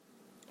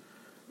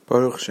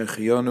Baruch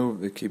Shechiyanu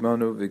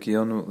v'kimanu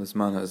v'kiyanu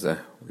l'zman hazeh.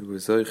 We were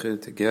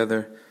zocheh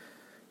together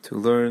to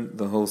learn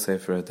the whole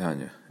Sefer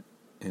Tanya.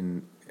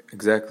 In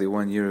exactly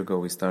 1 year ago,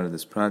 we started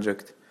this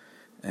project,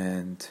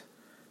 and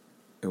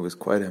it was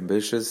quite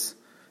ambitious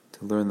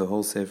to learn the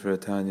whole Sefer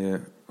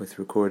Tanya with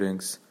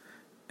recordings,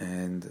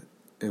 and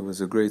it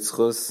was a great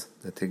schus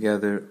that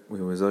together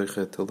we were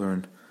zocheh to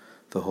learn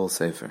the whole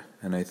Sefer.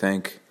 And I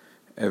thank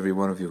every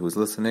one of you who's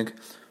listening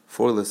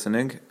for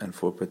listening and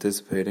for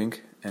participating,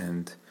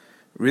 and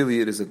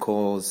really it is a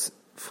cause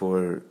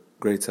for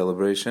great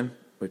celebration,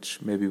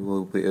 which maybe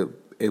we'll be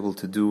able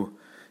to do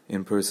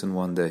in person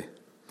one day.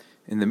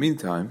 In the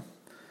meantime,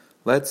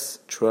 let's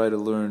try to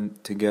learn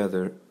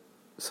together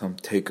some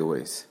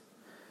takeaways.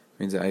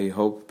 Means I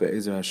hope,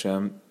 Be'ezer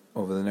Hashem,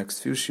 over the next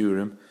few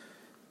shiurim,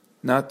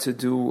 not to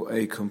do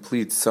a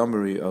complete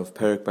summary of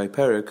parak by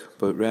parak,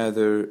 but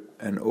rather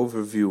an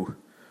overview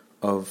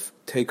of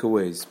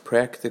takeaways,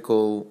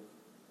 practical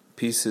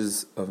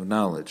pieces of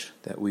knowledge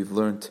that we've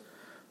learned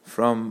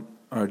from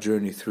our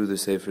journey through the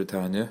Sefer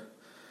Tanya,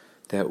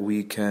 that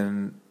we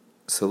can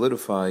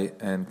solidify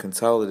and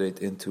consolidate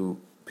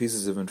into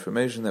pieces of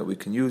information that we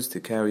can use to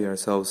carry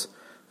ourselves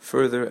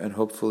further and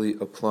hopefully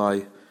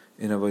apply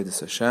in Avodas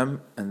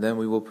Hashem. And then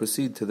we will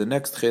proceed to the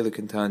next chelik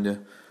in Tanya,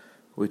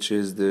 which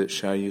is the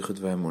Shar Yichud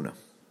V'Emunah.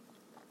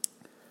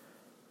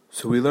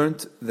 So we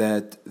learned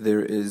that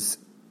there is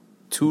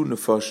 2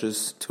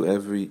 nefashos to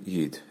every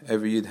yid.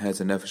 Every yid has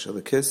a nefesh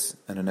alakis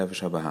and a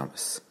nefesh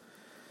habahamis.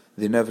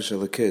 The nefesh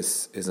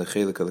alakis is a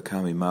chelik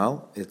alakami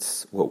mal.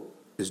 It's what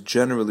is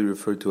generally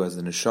referred to as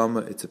the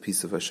neshama. It's a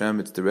piece of Hashem.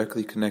 It's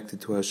directly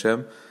connected to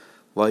Hashem,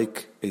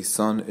 like a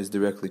son is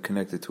directly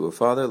connected to a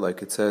father.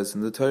 Like it says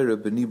in the Torah,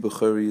 B'ni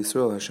B'chari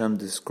Yisrael, Hashem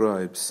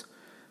describes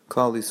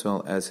Klal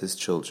Yisrael as his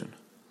children.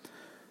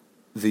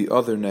 The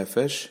other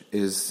nefesh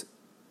is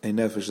a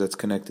nefesh that's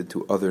connected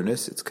to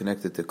otherness. It's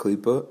connected to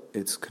klipa.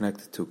 It's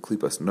connected to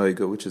klipas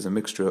noiga, which is a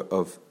mixture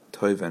of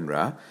toiv and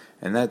ra,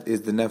 and that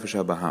is the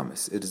nefesh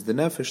habahamis. It is the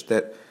nefesh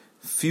that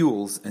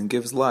fuels and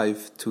gives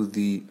life to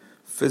the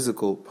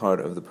physical part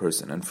of the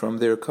person, and from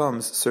there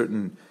comes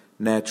certain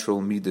natural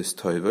midas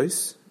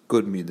toivos,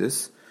 good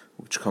midas,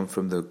 which come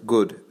from the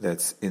good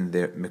that's in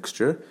their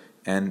mixture,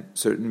 and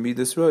certain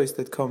midas rois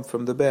that come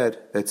from the bad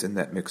that's in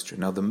that mixture.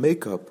 Now, the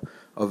makeup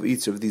of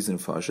each of these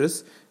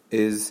nefashos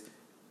is,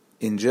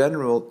 in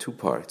general, 2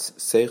 parts: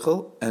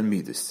 seichel and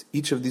midas.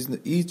 Each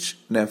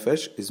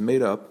nefesh is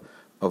made up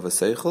of a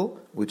seichel,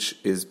 which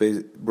is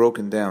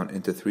broken down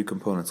into 3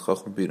 components: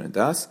 chachma, bina, and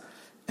das,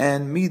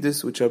 and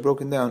midas, which are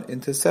broken down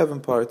into 7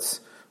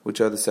 parts,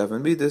 which are the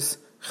 7 midas: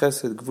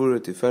 chesed, gvura,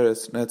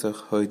 tiferes,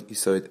 netach, hoid,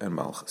 isoid, and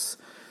malchus.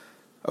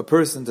 A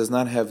person does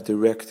not have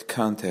direct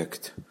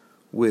contact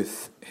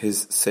with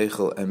his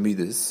seichel and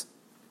midas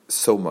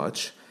so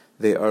much.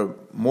 They are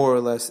more or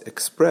less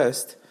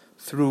expressed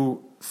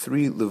through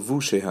 3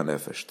 levushe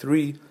hanefesh,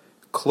 3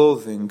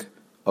 clothing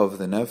of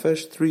the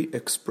nefesh, 3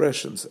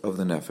 expressions of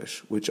the nefesh,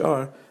 which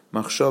are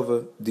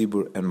machshava,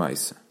 dibur, and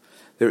maisa.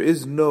 There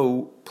is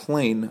no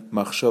plain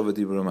machshava,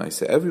 dibur, and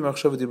maisa. Every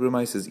machshava, dibur, and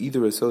maisa is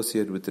either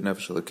associated with the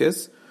nefesh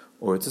alakis,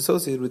 or it's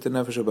associated with the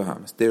nefesh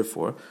habahamis.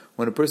 Therefore,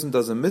 when a person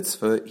does a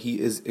mitzvah,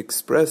 he is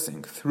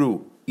expressing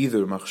through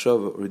either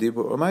machshava or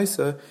dibur or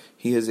maisa,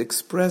 he is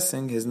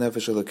expressing his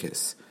nefesh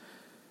alakis.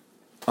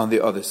 On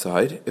the other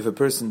side, if a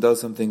person does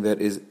something that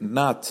is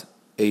not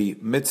a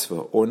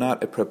mitzvah, or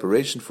not a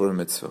preparation for a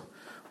mitzvah,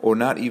 or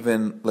not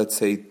even, let's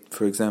say,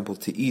 for example,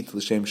 to eat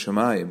l'shem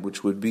shamayim,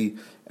 which would be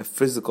a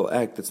physical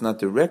act that's not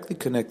directly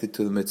connected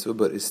to the mitzvah,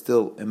 but is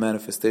still a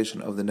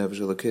manifestation of the nefesh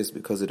alakis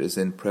because it is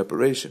in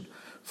preparation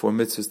for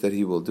mitzvahs that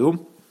he will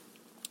do.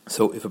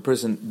 So if a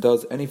person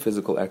does any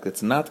physical act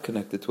that's not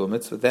connected to a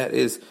mitzvah, that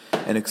is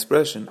an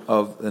expression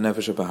of the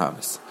nefesh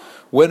habahamis.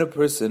 When a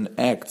person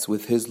acts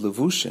with his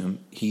levushim,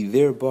 he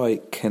thereby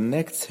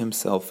connects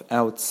himself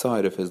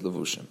outside of his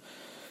levushim.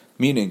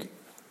 Meaning,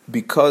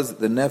 because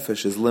the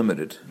nefesh is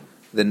limited,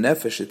 the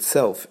nefesh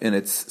itself, in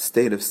its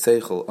state of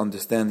seichel,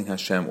 understanding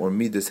Hashem, or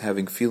midas,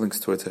 having feelings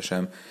towards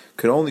Hashem,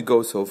 can only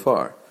go so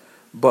far.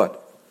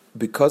 But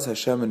because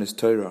Hashem and His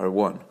Torah are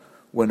one,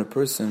 when a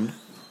person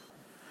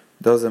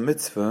does a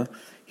mitzvah,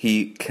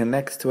 he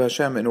connects to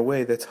Hashem in a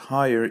way that's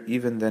higher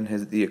even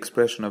than the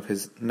expression of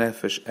his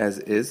nefesh as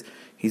is.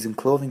 He's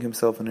enclothing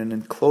himself in an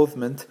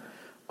enclothement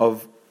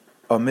of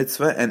a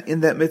mitzvah, and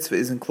in that mitzvah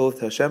is enclothed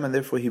Hashem, and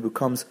therefore he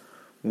becomes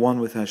one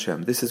with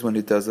Hashem. This is when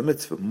he does a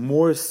mitzvah.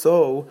 More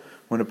so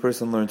when a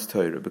person learns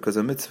Torah, because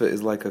a mitzvah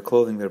is like a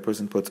clothing that a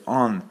person puts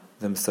on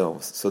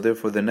themselves. So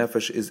therefore the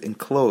nefesh is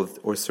enclosed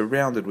or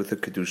surrounded with a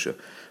kedusha.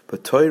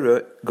 But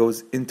Torah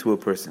goes into a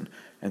person,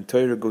 and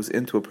Torah goes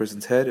into a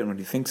person's head, and when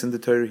he thinks in the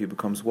Torah, he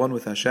becomes one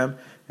with Hashem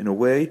in a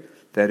way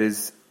that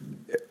is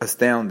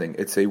astounding.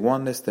 It's a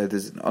oneness that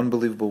is an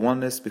unbelievable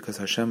oneness, because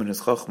Hashem and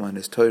His Chachma and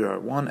His Torah are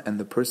one, and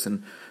the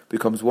person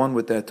becomes one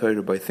with that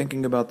Torah by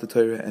thinking about the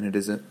Torah, and it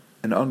is an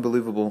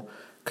unbelievable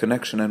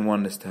connection and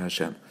oneness to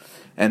Hashem.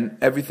 And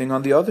everything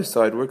on the other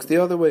side works the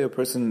other way. A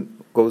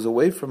person goes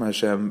away from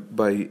Hashem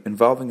by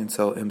involving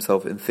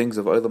himself in things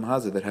of Olam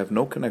Hazeh that have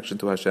no connection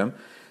to Hashem.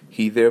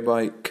 He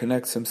thereby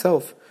connects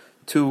himself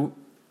to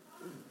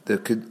the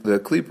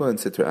Klipa and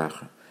Sitra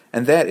Achra.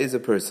 And that is a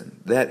person.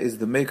 That is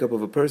the makeup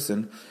of a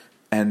person.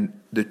 And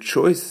the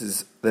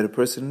choices that a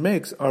person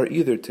makes are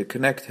either to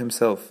connect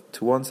himself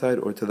to one side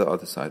or to the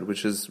other side,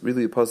 which is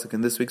really a pasuk in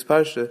this week's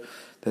parsha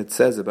that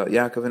says about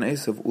Yaakov and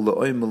Esav,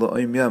 ula'oim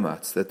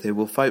yamatz, that they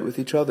will fight with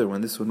each other.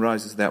 When this one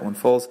rises, that one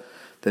falls.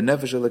 The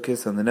nefesh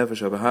halakis and the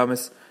nefesh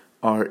habahamis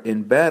are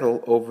in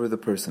battle over the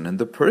person, and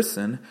the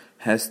person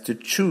has to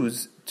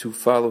choose to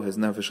follow his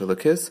nefesh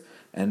halakis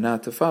and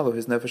not to follow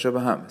his nefesh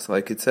habahamis.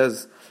 Like it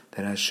says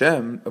that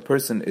Hashem, a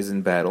person is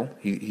in battle,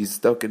 he's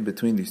stuck in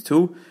between these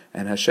two,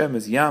 and Hashem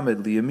is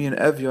Yamed liyamin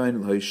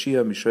evyoin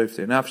loishia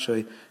mishoifte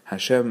nafshay.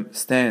 Hashem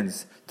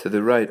stands to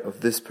the right of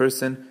this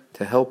person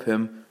to help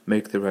him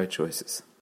make the right choices.